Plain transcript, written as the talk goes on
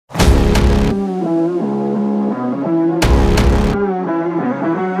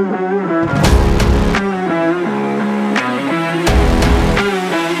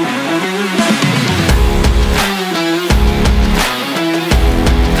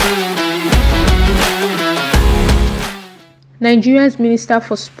Nigeria's Minister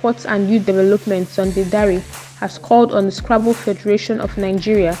for Sports and Youth Development, Sunday Dare, has called on the Scrabble Federation of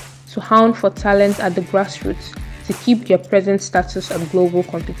Nigeria to hound for talent at the grassroots to keep their present status at global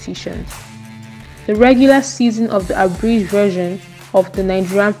competitions. The regular season of the abridged version of the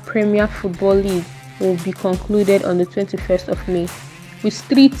Nigerian Premier Football League will be concluded on the 21st of May, with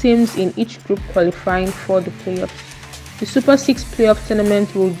 3 teams in each group qualifying for the playoffs. The Super 6 playoff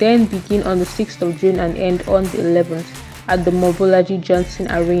tournament will then begin on the 6th of June and end on the 11th at the Mobolaji Johnson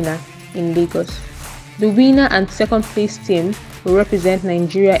Arena in Lagos. The winner and second place team will represent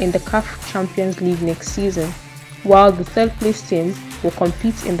Nigeria in the CAF Champions League next season, while the third place team will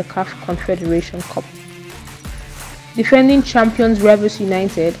compete in the CAF Confederation Cup. Defending champions Rivers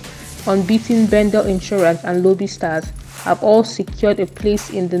United, unbeaten Bendel Insurance and Lobby Stars have all secured a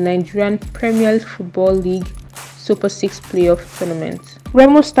place in the Nigerian Premier Football League Super 6 playoff tournament.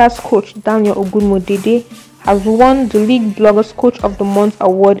 Remo Stars coach Daniel Ogunmodede has won the League Bloggers Coach of the Month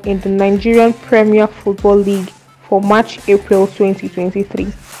award in the Nigerian Premier Football League for March-April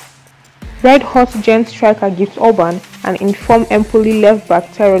 2023. Red Hot Gent striker Gift Orban and informed Empoli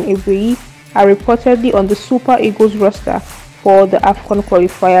left-back Tyrone Ebueyi are reportedly on the Super Eagles roster for the AFCON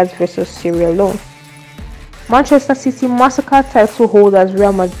qualifiers versus Sierra Leone. Manchester City massacred title holders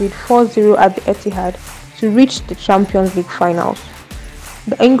Real Madrid 4-0 at the Etihad to reach the Champions League finals.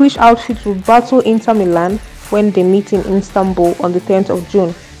 The English outfit will battle Inter Milan when they meet in Istanbul on the 10th of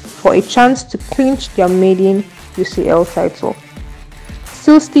June for a chance to clinch their maiden UCL title.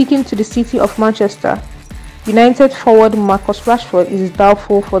 Still sticking to the city of Manchester, United forward Marcus Rashford is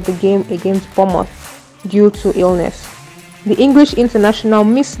doubtful for the game against Bournemouth due to illness. The English international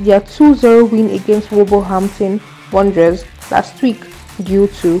missed their 2-0 win against Wolverhampton Wanderers last week due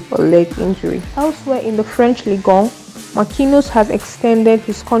to a leg injury. Elsewhere in the French Ligue 1, Marquinhos has extended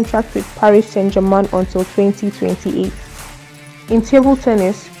his contract with Paris Saint-Germain until 2028. In table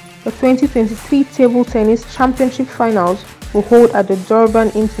tennis, the 2023 Table Tennis Championship Finals will hold at the Durban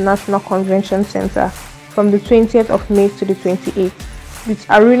International Convention Center from the 20th of May to the 28th, with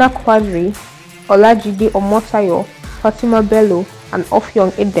Aruna Quadri, Olajide Omotayo, Fatima Bello, and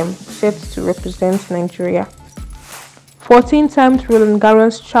Ofyong Edem set to represent Nigeria. 14-time Roland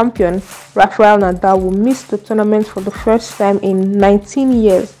Garros champion Rafael Nadal will miss the tournament for the first time in 19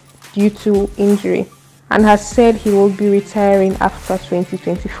 years due to injury and has said he will be retiring after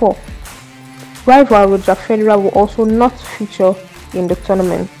 2024. Rival Roger Federer will also not feature in the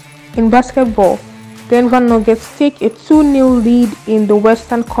tournament. In basketball, Denver Nuggets take a 2-0 lead in the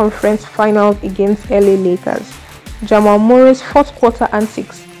Western Conference Finals against LA Lakers. Jamal Murray's fourth quarter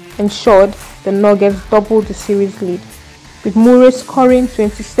antics ensured the Nuggets doubled the series lead, with Murray scoring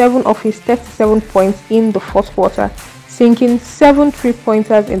 27 of his 37 points in the fourth quarter, sinking 7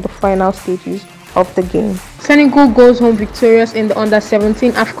 3-pointers in the final stages of the game. Senegal goes home victorious in the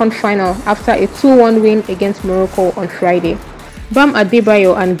Under-17 AFCON final after a 2-1 win against Morocco on Friday. Bam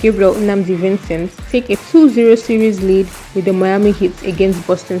Adebayo and Gabriel Nnamdi Vincent take a 2-0 series lead with the Miami Heat against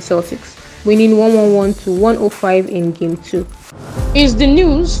Boston Celtics, winning 111 to 105 in Game 2. Is the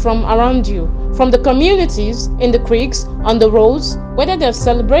news from around you, from the communities, in the creeks, on the roads, whether there's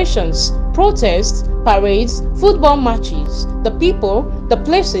celebrations, protests, parades, football matches, the people, the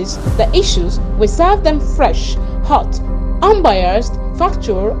places, the issues, we serve them fresh, hot, unbiased,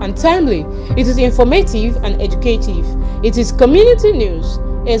 factual and timely. It is informative and educative. It is community news.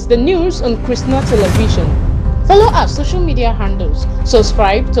 It's the news on Krishna Television. Follow our social media handles.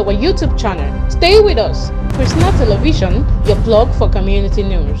 Subscribe to our YouTube channel. Stay with us. Krishna Television, your plug for community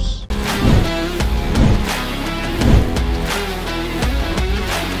news.